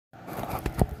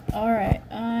Alright,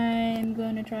 I'm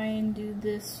going to try and do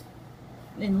this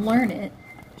and learn it,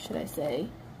 should I say,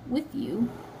 with you.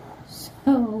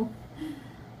 So,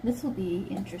 this will be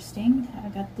interesting. I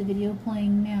got the video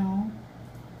playing now.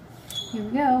 Here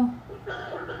we go.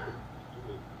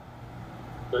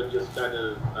 But just kind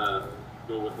of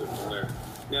go with it from there.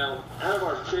 Now, out of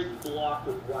our big block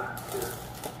of wax here,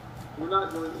 we're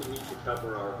not going to need to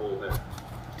cover our whole head.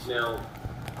 Now,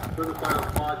 for the final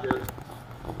project,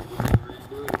 we'll be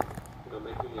redoing,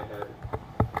 making a head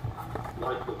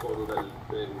like the photo that you've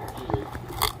been using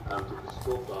to the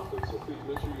sculpt off of. So please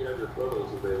make sure you have your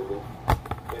photos available,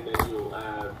 and then you'll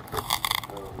add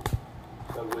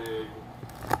a wig,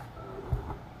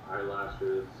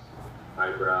 eyelashes,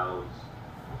 eyebrows,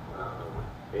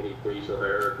 any facial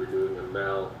hair if you're doing a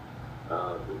male.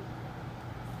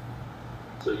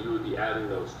 So you would be adding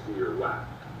those to your wax,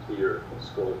 to your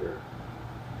skull here.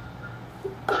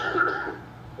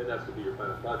 And that's going to be your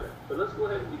final project. But let's go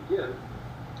ahead and begin.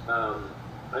 I'm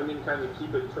going to kind of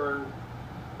keep it turned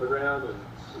around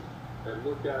and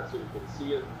look at so you can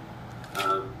see it.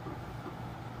 I'm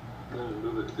going to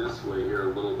move it this way here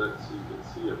a little bit so you can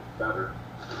see it better.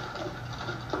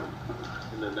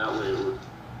 And then that way you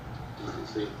can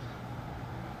see.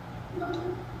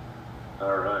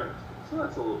 Alright, so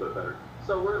that's a little bit better.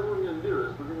 So what we're going to do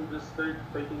is we're going to just start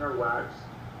taking our wax,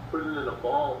 put it in a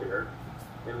ball here,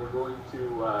 and we're going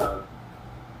to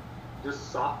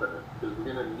just soften it, because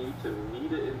we're going to need to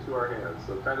knead it into our hands.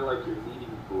 So kind of like you're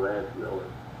kneading bread, really.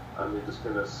 You're just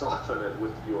going to soften it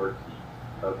with your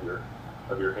heat of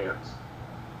your hands.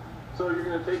 So you're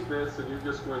going to take this and you're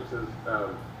just going to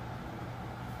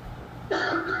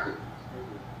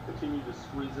continue to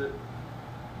squeeze it,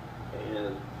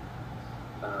 and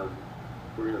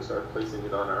we're going to start placing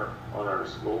it on our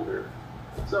skull here.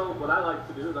 So what I like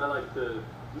to do is I like to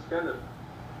just kind of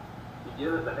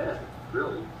begin at the head,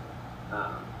 really.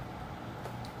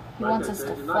 He wants us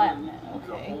to flatten it,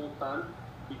 okay. The whole time,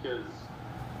 because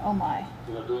oh my,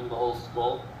 doing the whole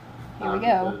skull. Here we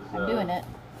go. Because, I'm doing it.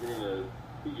 You're going to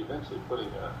be eventually putting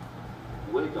a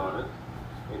wig on it,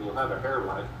 and you'll have a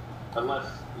hairline, unless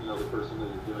the person that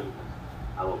you're doing is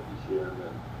alopecia, and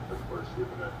then of course you're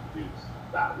going to use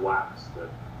that wax to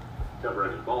cover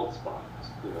any bald spots,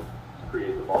 to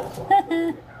create the bald spots that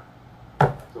you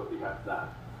have. So if you have that.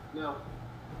 Now,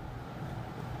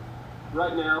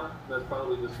 right now, that's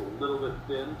probably just a little bit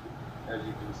thin, as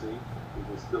you can see. You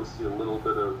can still see a little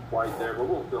bit of white there, but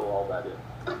we'll fill all that in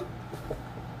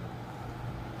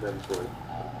eventually.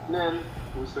 And then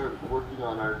we start working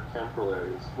on our temporal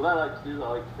areas. What I like to do is I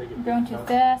like to take it. You're going too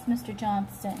fast, Mr.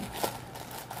 Johnston.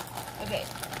 Okay.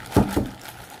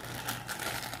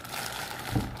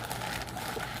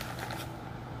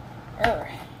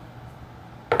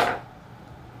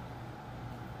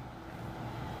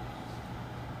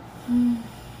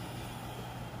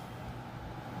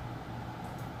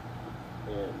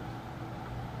 And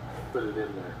put it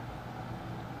in there,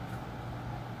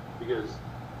 because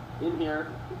in here,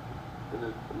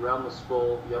 around the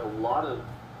skull, you have a lot of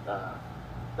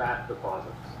fat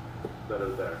deposits that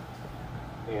are there,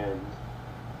 and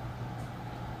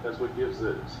that's what gives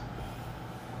it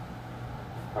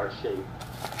our shape.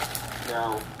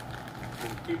 Now,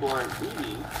 when people aren't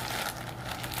eating,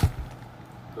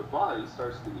 the body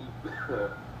starts to eat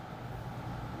the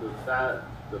fat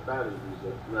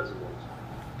reservoirs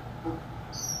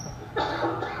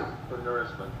for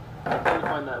nourishment. You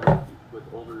find that with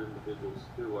older individuals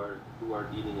who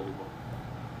aren't eating anymore.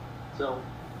 So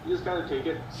you just kind of take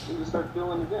it and just start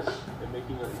filling it in and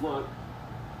making it look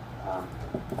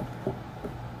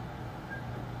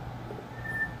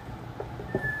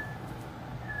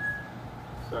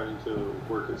starting to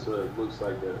work it so it looks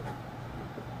like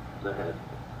the head.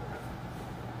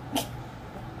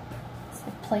 It's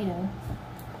like Play-Doh.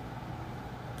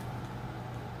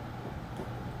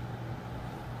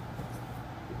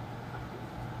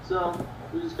 So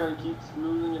we just kind of keep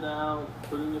smoothing it out,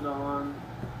 putting it on,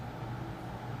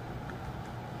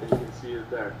 and you can see it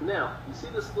there. Now, you see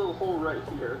this little hole right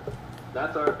here?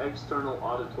 That's our external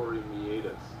auditory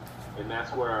meatus, and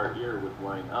that's where our ear would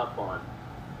line up on,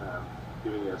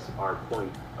 giving us our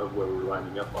point of where we're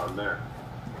lining up on there.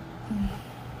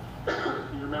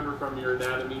 You remember from your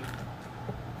anatomy,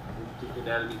 when you took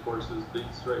anatomy courses,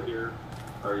 these right here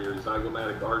are your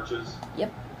zygomatic arches.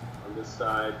 Yep. On this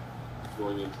side,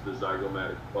 going into the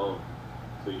zygomatic bone.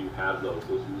 So you have those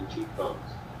are your cheekbones.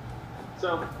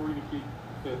 So we're going to keep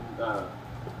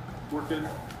working.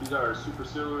 These are our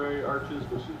superciliary arches,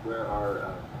 which is where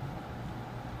our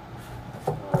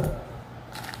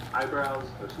eyebrows,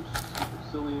 our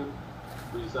supercilium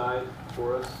reside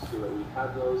for us, so that we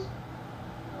have those.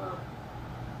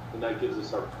 and that gives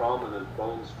us our prominent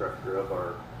bone structure of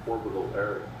our orbital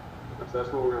area. So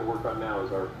that's what we're going to work on now,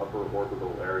 is our upper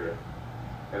orbital area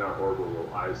and our orbital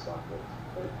eye sockets.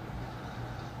 Okay?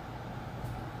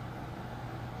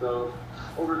 So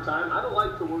over time, I don't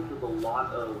like to work with a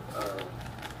lot of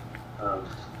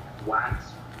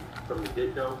wax from the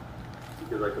get-go,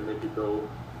 because I can make it go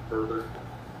further.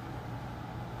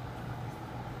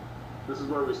 This is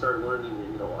where we start learning,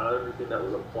 everything that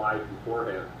was applied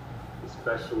beforehand,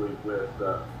 especially with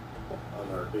on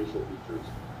our facial features.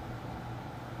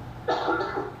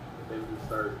 And then we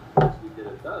start, once we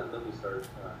get it done, then we start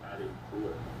adding to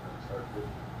it and start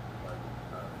looking like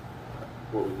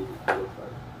what we need it to look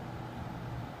like.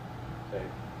 Okay.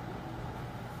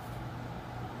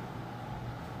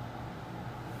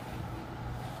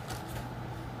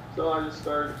 So I just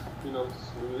start,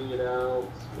 smoothing it out,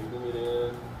 smoothing it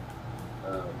in,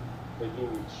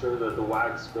 making sure that the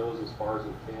wax goes as far as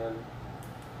it can.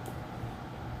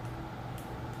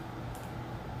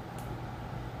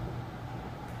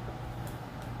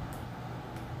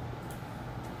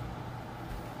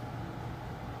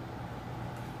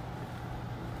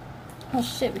 Oh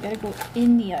shit, we gotta go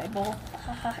in the eyeball.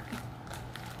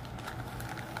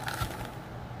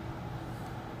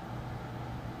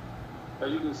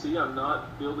 As you can see, I'm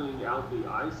not building out the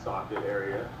eye socket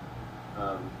area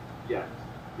yet,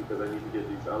 because I need to get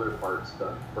these other parts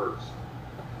done first.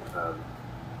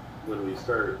 When we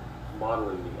start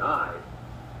modeling the eye,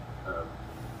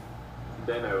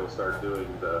 then I will start doing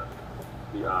the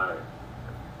eye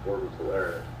orbital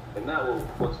area. And that will,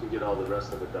 once we get all the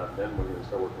rest of it done, then we're going to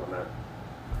start working on that.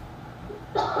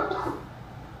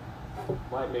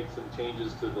 Might make some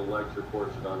changes to the lecture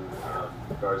portion on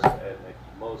regards to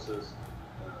ecchymosis,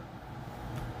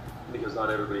 because not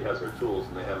everybody has their tools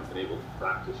and they haven't been able to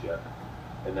practice yet,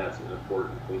 and that's an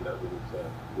important thing that we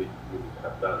need to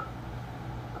have done.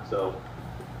 So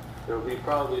there will be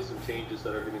probably some changes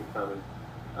that are going to be coming.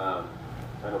 I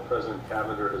know President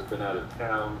Cavender has been out of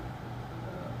town.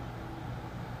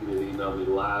 He did email me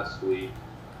last week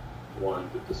wanting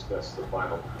to discuss the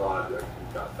final project,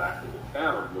 and got back into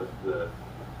town with the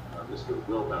Mr.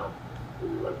 Wilhelm,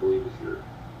 who I believe is your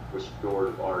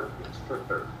restorative art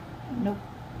instructor. Nope.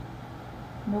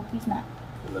 Nope, he's not.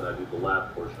 And then I do the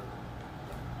lab portion.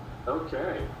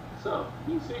 Okay, so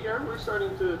you can see here we're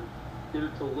starting to get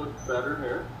it to look better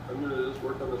here. I'm going to just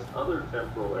work on this other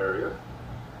temporal area,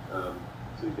 so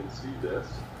you can see this.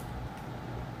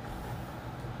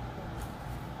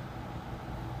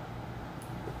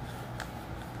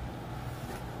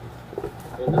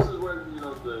 And this is where,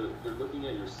 you're looking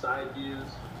at your side views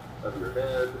of your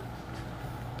head,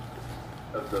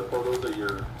 of the photos that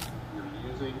you're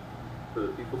using for the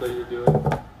people that you're doing.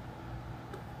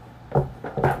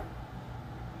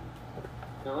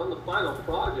 Now on the final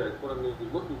project, what I'm going to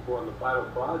be looking for on the final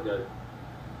project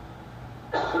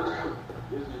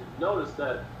is you notice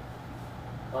that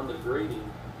on the grading,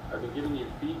 I've been giving you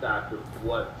feedback of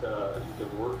what you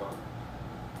can work on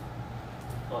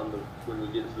when we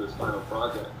get to this final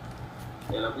project.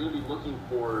 And I'm going to be looking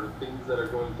for things that are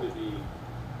going to be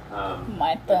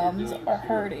my thumbs are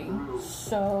hurting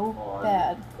so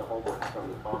bad. The homework from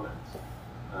the comments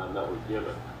that were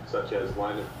given, such as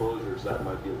line of closures that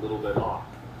might be a little bit off.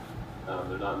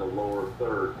 They're not in the lower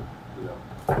third,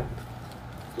 So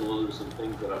those are some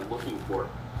things that I'm looking for,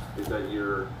 is that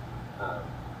you're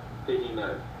taking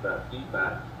that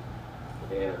feedback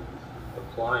and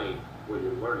applying what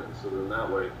you're learning, so then that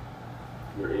way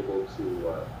you're able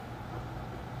to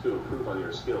improve on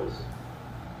your skills.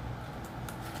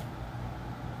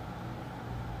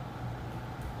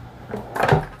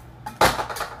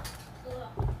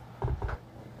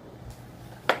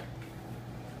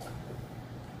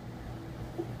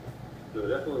 So I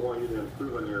definitely want you to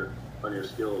improve on your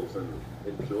skills and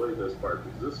enjoy this part,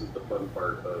 because this is the fun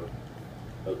part of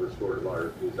restorative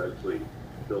art, is actually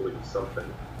building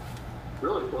something.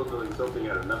 Really building something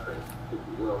out of nothing, if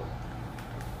you will.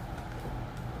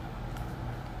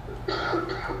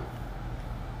 Because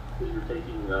you're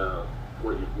taking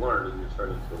what you've learned and you're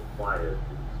starting to apply it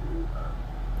into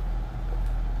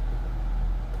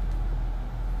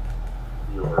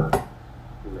your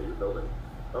thing that you're building.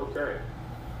 Okay.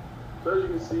 So as you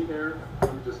can see here,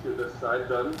 let me just get this side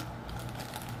done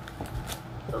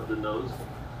of the nose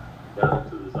down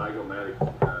into the zygomatic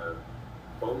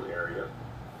bone area.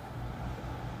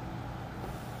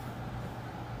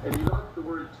 And you don't have to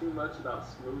worry too much about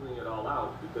smoothing it all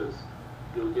out, because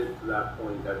you'll get to that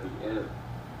point at the end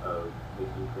of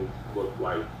making things look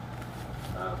like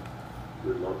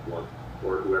your loved one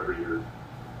or whoever you're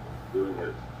doing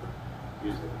it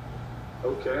using.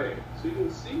 Okay, so you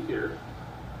can see here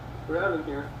we're having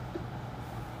here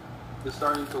is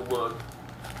starting to look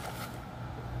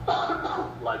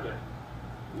like a,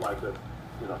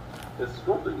 you know, it's a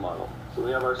sculpting model. So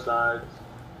we have our sides.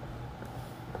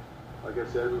 Like I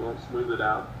said, we won't smooth it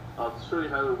out. I'll show you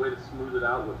how a way to smooth it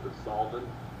out with the solvent,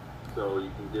 so you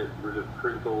can get rid of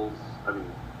wrinkles when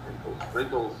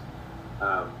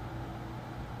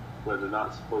they're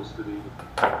not supposed to be.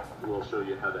 We'll show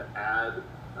you how to add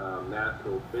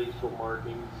natural facial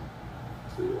markings,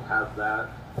 so you'll have that.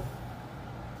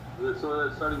 So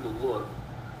it's starting to look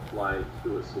like it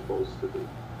was supposed to be.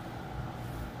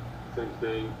 Same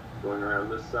thing, going around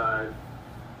this side,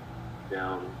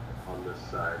 down on this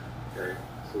side. Okay,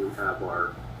 so we have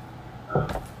our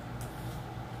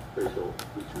facial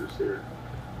features here.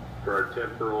 For our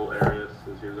temporal areas,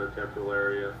 here's our temporal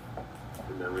area,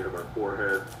 and then we have our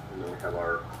forehead, and then we have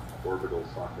our orbital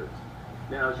sockets.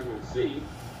 Now, as you can see,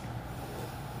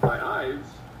 my eyes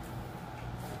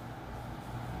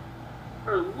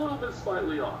are a little bit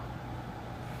slightly off.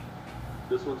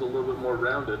 This one's a little bit more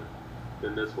rounded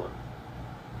than this one.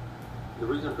 The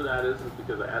reason for that is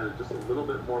because I added just a little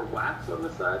bit more wax on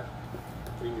this side.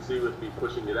 And you can see with me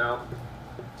pushing it out,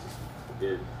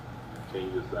 it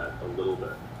changes that a little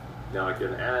bit. Now I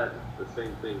can add the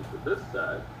same thing to this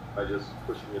side by just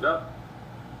pushing it up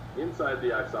inside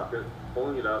the eye socket,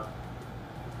 pulling it up,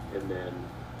 and then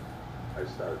I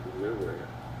start maneuvering it.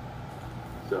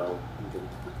 So you can,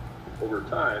 over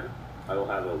time, I will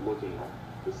have it looking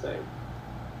the same.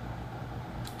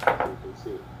 As you can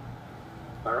see.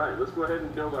 All right, let's go ahead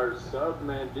and build our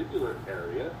submandibular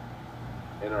area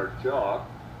and our jaw.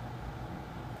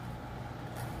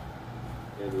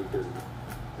 And we can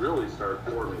really start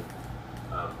forming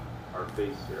our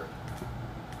face here.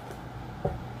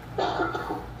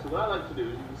 So what I like to do,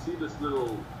 you can see this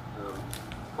little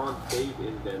concave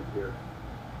indent here.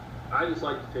 I just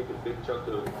like to take a big chunk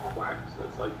of wax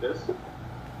that's like this,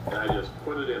 and I just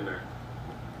put it in there.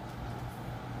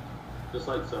 Just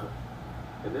like so.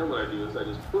 And then what I do is I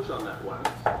just push on that wax,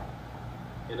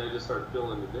 and I just start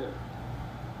filling it in.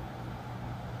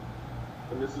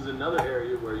 And this is another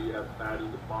area where you have fatty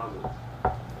deposits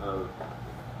of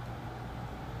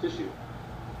tissue.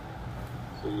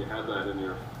 So you have that in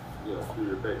your, through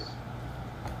your face.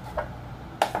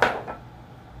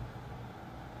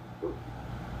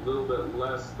 A little bit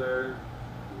less there. You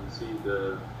can see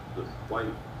the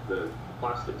white, the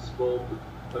plastic skull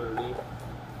underneath.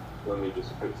 Let me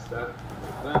just fix that.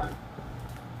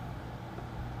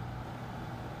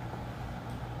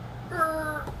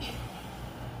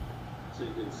 So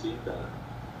you can see that.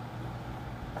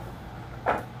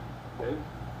 Okay.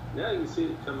 Now you can see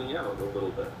it coming out a little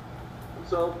bit.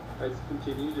 So I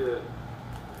continue to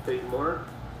take more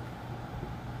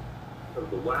of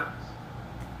the wax.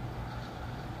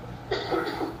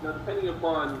 Now, depending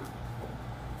upon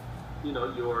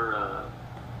your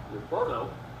photo,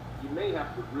 you may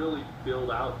have to really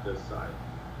build out this side.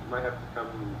 You might have to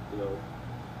come,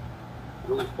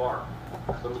 really far.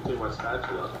 So let me take my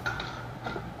spatula.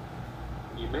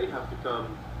 You may have to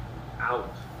come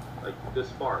out like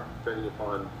this far, depending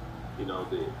upon,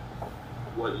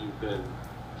 what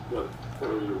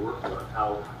you're working on.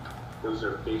 How does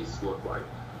their face look like?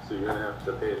 So you're gonna have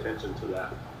to pay attention to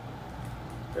that.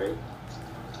 Okay.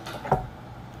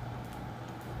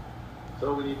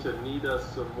 So we need to knead us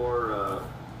some more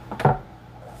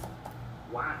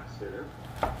wax here.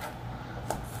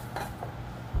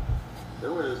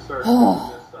 Then we're going to start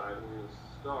on this side. We're going to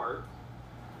start.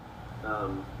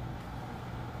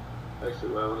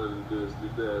 Actually, what I wanted to do is do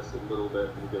this a little bit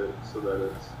and get it so that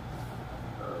it's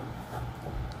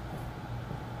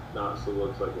not so it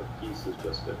looks like a piece has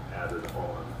just been added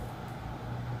on.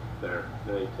 There.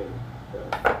 Now you can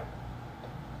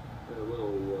get a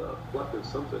little fleck of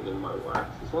something in my wax.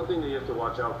 It's one thing that you have to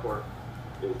watch out for.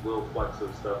 Is little flecks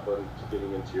of stuff when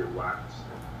getting into your wax.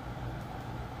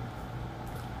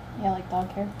 Yeah, like dog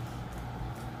hair.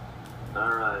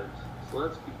 Alright, so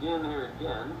let's begin here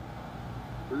again.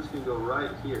 We're just going to go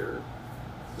right here.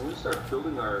 And we start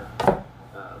building our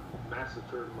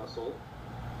masseter muscle.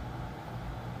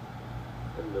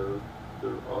 And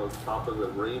they're on top of the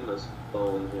ramus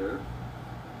bone here.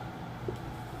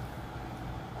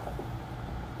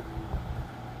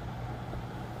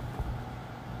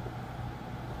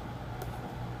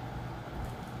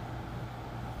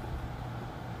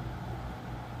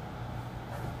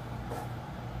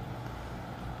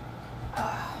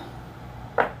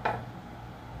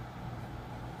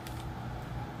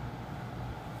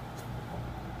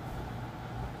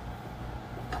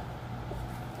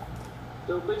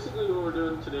 So basically what we're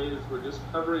doing today is we're just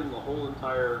covering the whole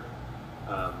entire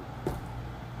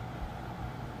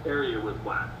area with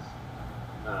wax.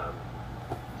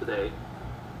 today.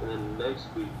 And then next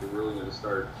week, we're really going to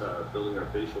start building our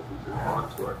facial features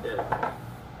onto our head.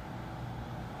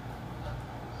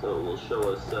 So it will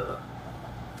show us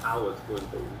how it's going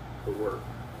to work.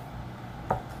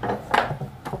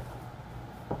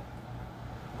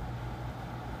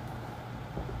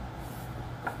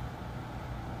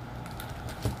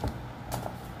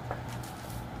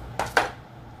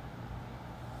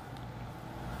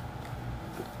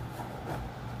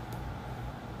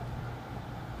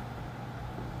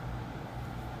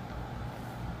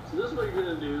 So this is what you're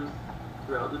going to do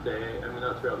throughout the day. I mean,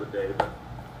 not throughout the day, but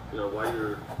while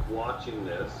you're watching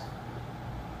this.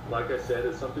 Like I said,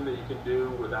 it's something that you can do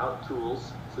without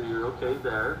tools, so you're okay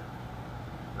there.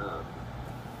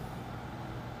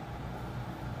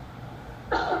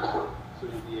 So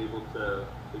you'll be able to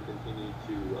continue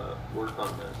to work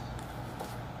on this.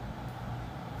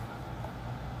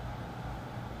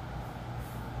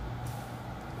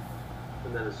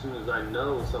 And then as soon as I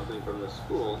know something from the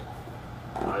school,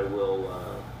 I will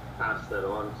pass that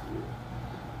on to you.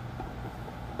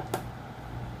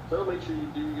 So make sure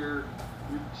you do your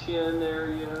chin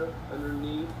area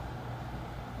underneath.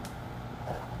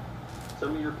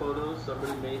 Some of your photos,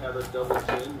 somebody may have a double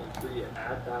chin. Make sure you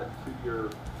add that to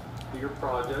your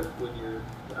project when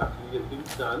after you get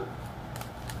things done.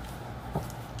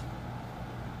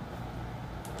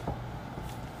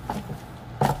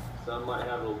 Some might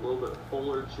have a little bit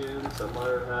fuller chin. Some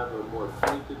might have a more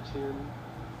pointed chin.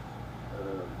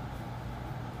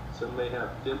 Some may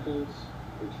have dimples.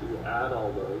 Make sure you add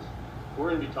all those. We're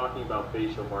going to be talking about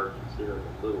facial markings here in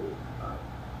a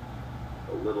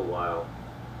little while.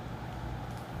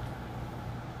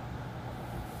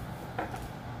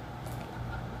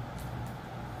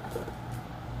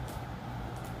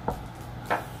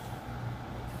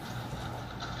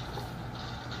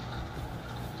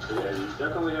 So yeah, you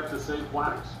definitely have to save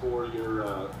wax for your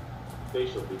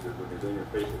facial features when you're doing your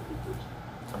facial features.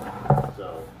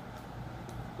 So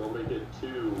don't make it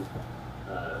too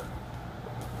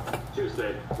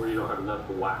safe where you don't have enough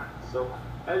wax. So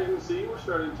as you can see, we're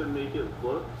starting to make it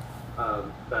look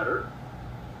better.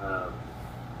 So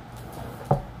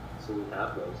we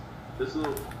have those. This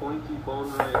little pointy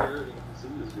bone right here, you can see,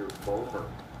 is your vomer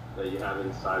that you have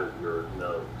inside of your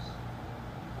nose.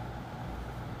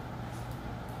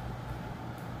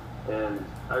 And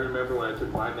I remember when I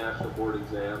took my national board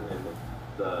exam, and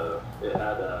it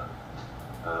had a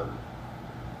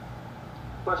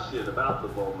question about the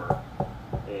vomer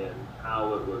and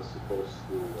how it was supposed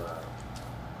to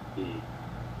be.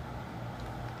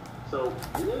 So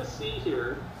you're going to see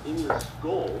here in your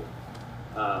skull,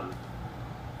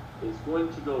 it's going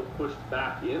to go push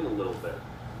back in a little bit.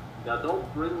 Now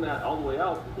don't bring that all the way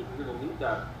out, because you're going to need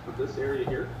that for this area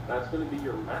here. That's going to be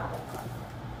your mouth.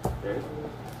 Okay?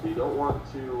 So you don't want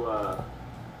to,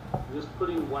 just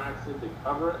putting wax in to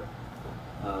cover it.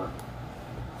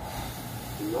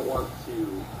 You don't want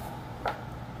to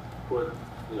put,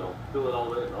 fill it all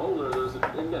the way in. Oh, there's an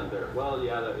indent there. Well,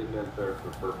 yeah, that indent there for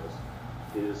purpose.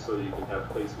 It is so you can have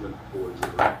placement for your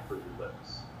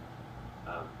lips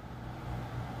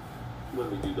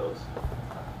when we do those.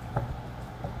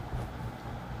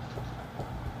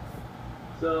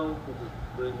 So we'll just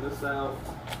bring this out.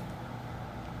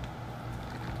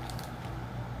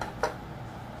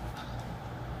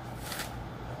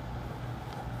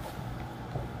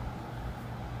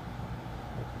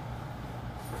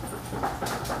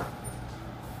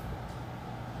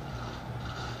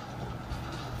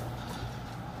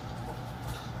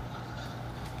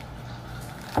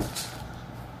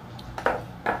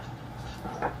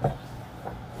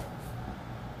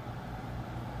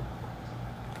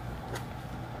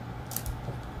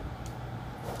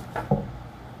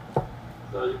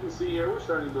 So you can see here, we're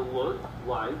starting to look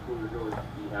like we're going to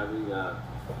be having a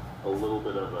little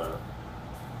bit of a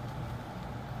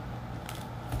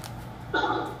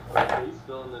face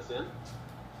filling this in. And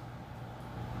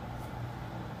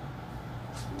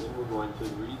then we're going to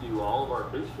redo all of our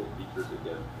facial features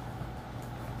again.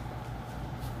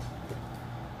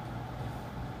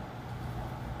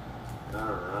 All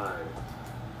right.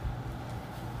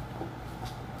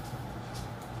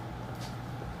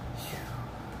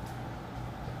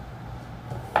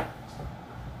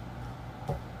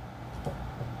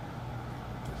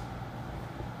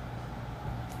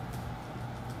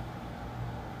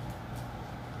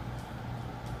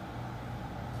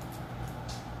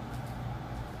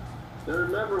 Now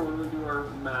remember, when we do our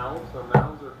mouths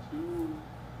are two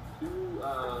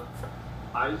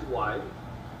eyes wide.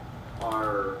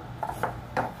 Our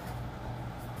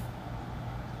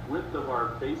width of our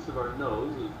base of our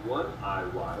nose is one eye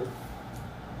wide.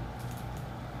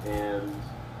 And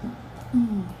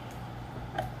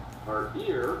our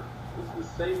ear is the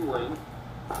same length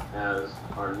as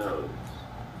our nose.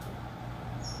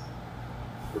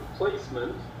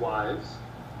 Replacement-wise,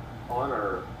 on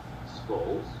our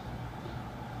skulls,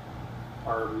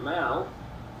 our mouth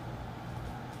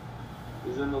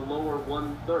is in the lower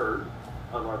 1/3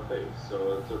 of our face.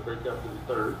 So it's a break up into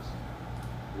thirds.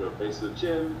 You go base of the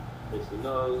chin, base of the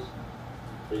nose,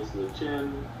 base of the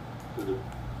chin, to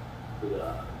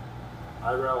the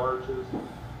eyebrow arches.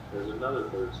 There's another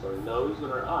third. So our nose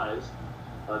and our eyes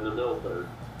are in the middle third,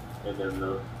 and then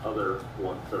the other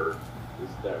 1/3 is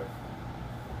there.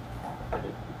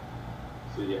 Okay.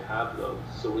 So you have those.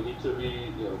 So we need to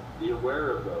be aware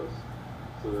of those.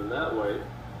 So then that way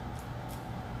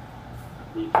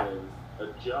we can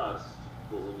adjust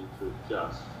what we need to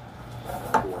adjust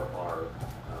for our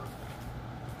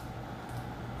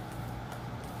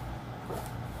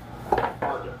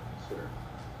projects here.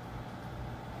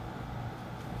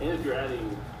 And if you're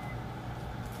adding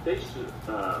face,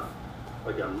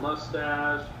 like a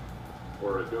mustache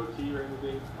or a goatee or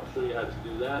anything, I'll show you how to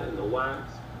do that in the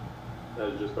wax. That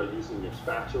is just by using your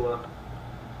spatula,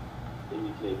 and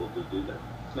you can able to do that.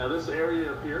 Now this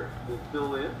area up here, we'll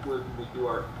fill in when we do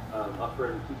our upper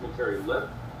and pigmentary lip.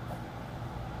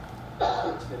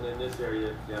 And then this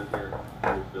area down here,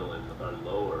 we'll fill in with our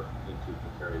lower and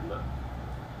pigmentary lip.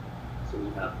 So we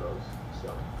have those.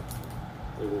 So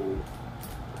it will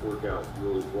work out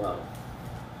really well.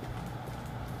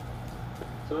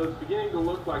 So it's beginning to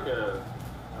look like a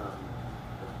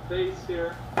face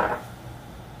here.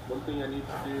 One thing I need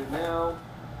to do now,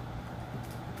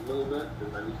 a little bit,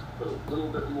 is I need to put a little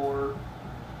bit more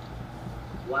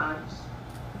wax,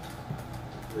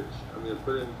 which I'm going to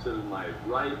put into my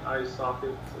right eye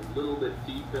socket. It's a little bit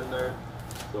deep in there,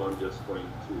 so I'm just going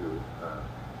to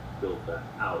build that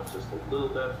out just a little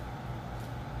bit,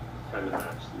 kind of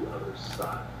match the other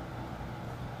side.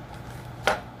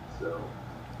 So.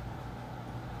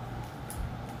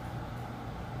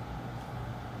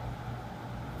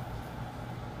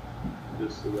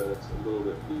 Just so that it's a little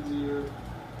bit easier.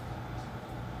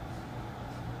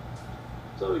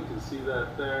 So you can see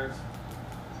that there.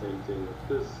 Same thing with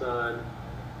this side.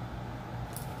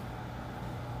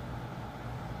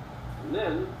 And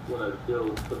then when I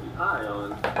put the eye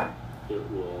on, it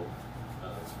will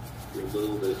be a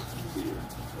little bit easier,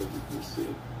 as you can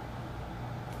see.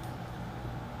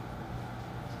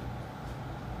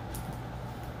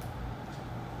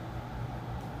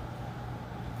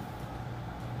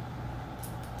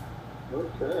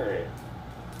 Okay.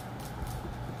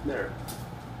 There.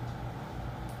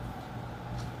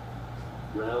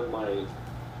 Round my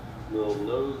little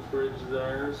nose bridge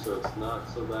there, so it's not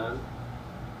so bad.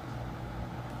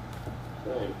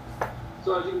 Okay.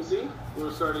 So as you can see,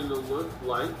 we're starting to look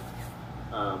like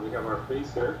we have our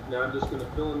face here. Now I'm just going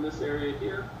to fill in this area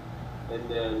here, and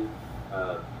then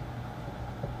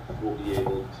we'll be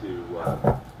able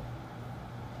to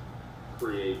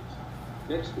create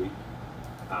next week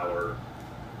our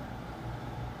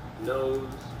nose,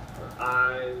 our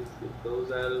eyes, get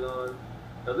those added on.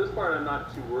 Now this part I'm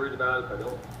not too worried about if I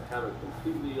don't have it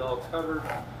completely all covered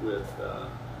with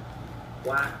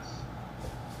wax,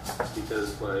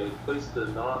 because when I place the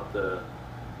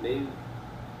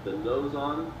nose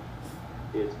on,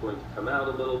 it's going to come out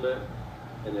a little bit,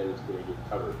 and then it's going to get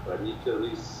covered. But I need to at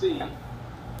least see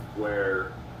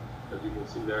where, as you can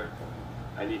see there,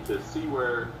 I need to see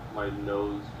where my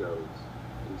nose goes.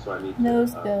 And so I need to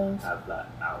have that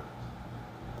out.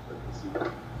 So you can see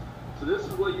that. So this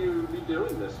is what you'll be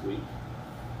doing this week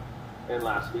and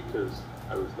last week, because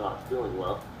I was not feeling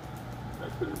well. I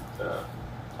couldn't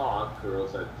talk, or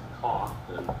else I'd cough,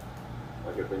 and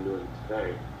like I've been doing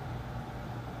today.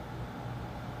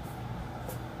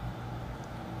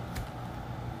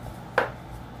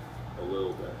 A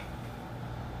little bit.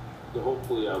 So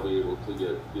hopefully I'll be able to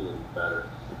get feeling better.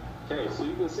 Okay, so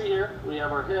you can see here, we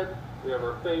have our head, we have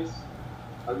our face.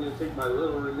 I'm going to take my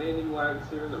little remaining wax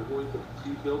here, and I'm going to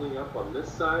be building up on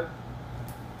this side,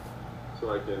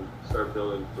 so I can start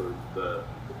building for the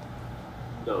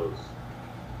nose.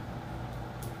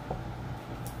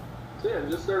 So yeah,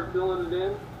 just start filling it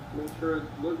in, make sure it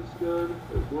looks good,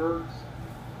 it works.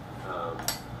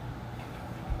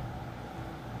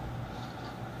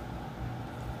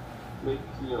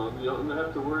 You don't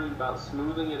have to worry about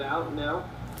smoothing it out now,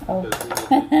 because we will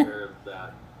take care of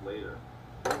that later.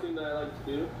 One thing that I like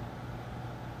to do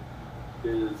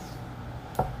is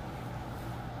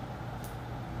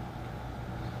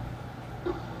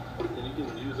and you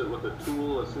can use it with a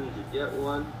tool as soon as you get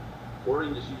one, or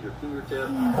you can just use your fingertip.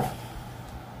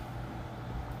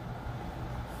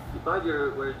 You find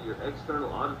where your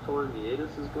external auditory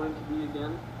meatus is going to be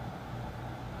again.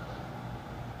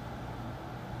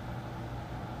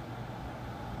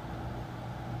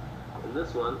 And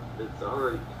this one, it's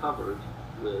already covered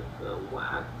with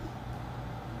wax.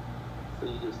 So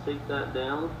you just take that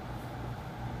down,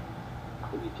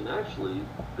 and you can actually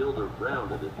build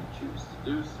around it if you choose to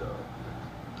do so.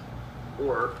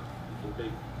 Or you can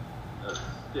take a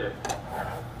stick,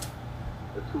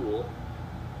 a tool,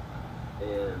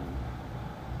 and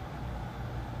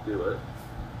do it.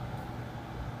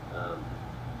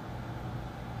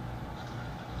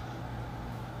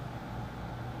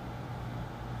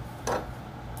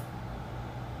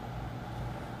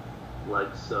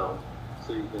 Like so.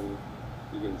 So you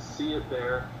can see it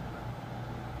there.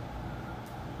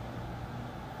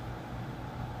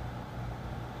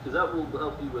 Because that will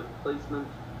help you with placement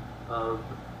of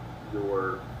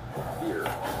your ear.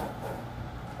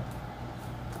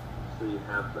 So you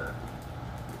have that.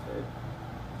 Okay.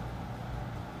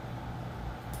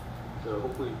 So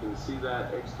hopefully you can see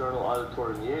that external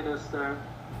auditory meatus there.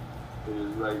 It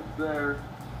is right there.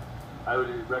 I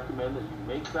would recommend that you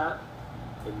make that,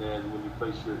 and then when you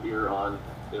place your ear on,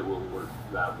 it will work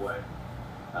that way.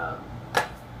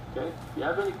 Okay. If you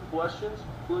have any questions,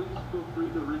 please feel free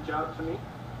to reach out to me,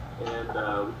 and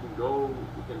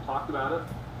we can talk about it.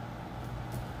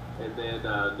 And then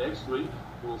next week,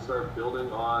 we'll start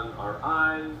building on our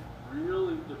eyes,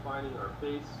 really defining our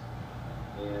face.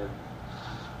 And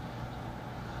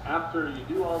after you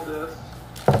do all this,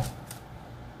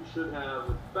 you should have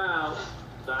about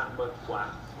that much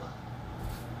wax left.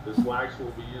 This wax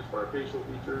will be used for our facial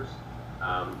features.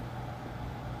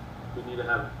 We need to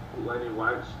have plenty of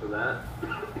wax for that.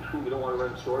 We don't want to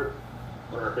run short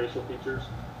on our facial features.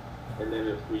 And then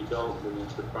if we don't, we need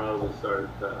to probably start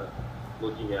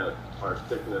looking at our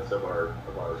thickness of our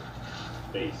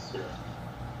face here.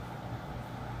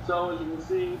 So as you can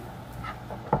see,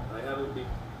 I haven't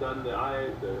done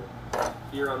the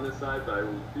ear on this side, but I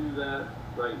will do that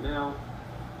right now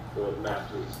so it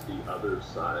matches the other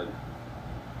side.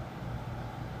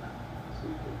 So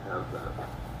you can have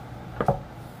that.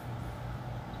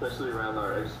 Especially around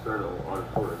our external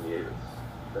auditory meatus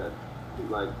that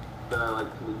I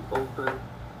like to leave open.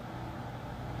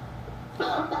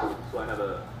 So I have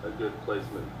a good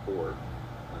placement for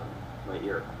my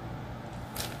ear.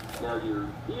 Now your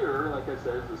ear, like I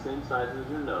said, is the same size as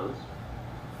your nose,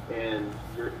 and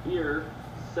your ear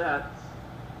sits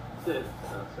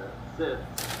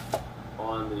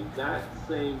on the exact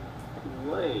same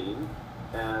plane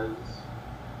as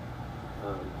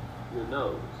your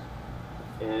nose,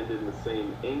 and in the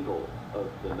same angle of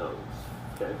the nose.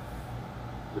 Okay.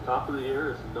 The top of the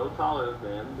ear is no taller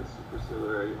than the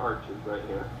superciliary arches right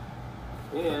here.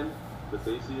 And the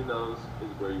base of your nose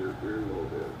is where your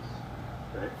earlobe is.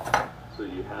 Okay? So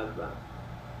you have that.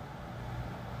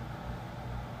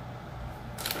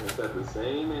 And it's at the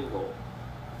same angle.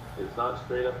 It's not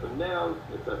straight up and down,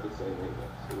 it's at the same angle.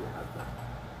 So you have that.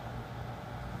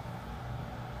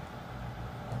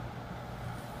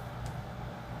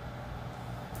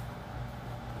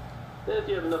 Then if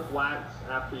you have enough wax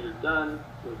after you're done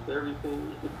with everything,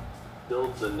 you can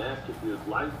build the neck if you'd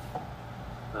like,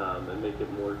 and make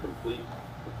it more complete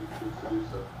if you choose to do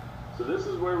so. So this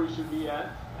is where we should be at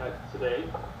today,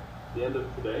 the end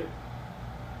of today.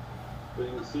 So you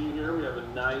can see here we have a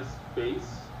nice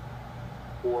base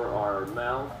for our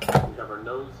mouth. We have our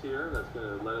nose here. That's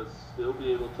going to let us still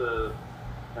be able to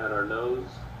add our nose.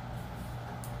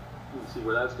 You can see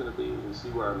where that's going to be. You can see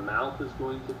where our mouth is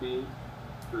going to be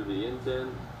through the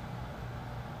indent,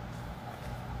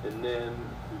 and then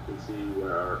you can see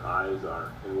where our eyes are,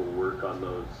 and we'll work on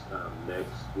those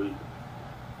next week.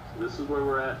 So this is where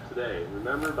we're at today.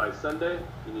 Remember, by Sunday,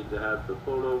 you need to have the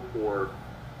photo for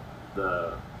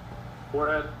the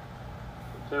forehead,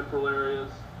 the temporal areas,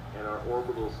 and our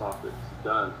orbital sockets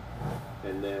done.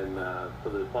 And then for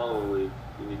the following week,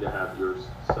 you need to have your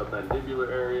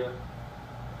submandibular area,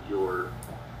 your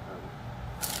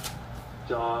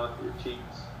jaw, your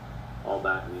cheeks, all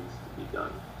that needs to be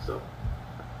done. So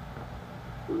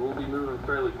we will be moving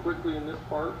fairly quickly in this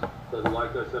part, but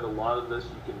like I said, a lot of this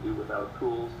you can do without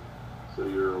tools, so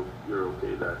you're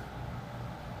okay there.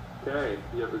 Okay,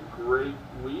 you have a great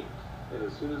week, and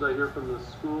as soon as I hear from the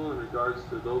school in regards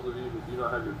to those of you who do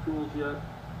not have your tools yet,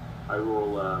 I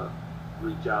will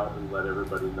reach out and let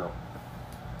everybody know.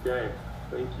 Okay,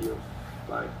 thank you.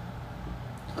 Bye.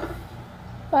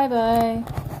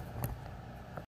 Bye-bye.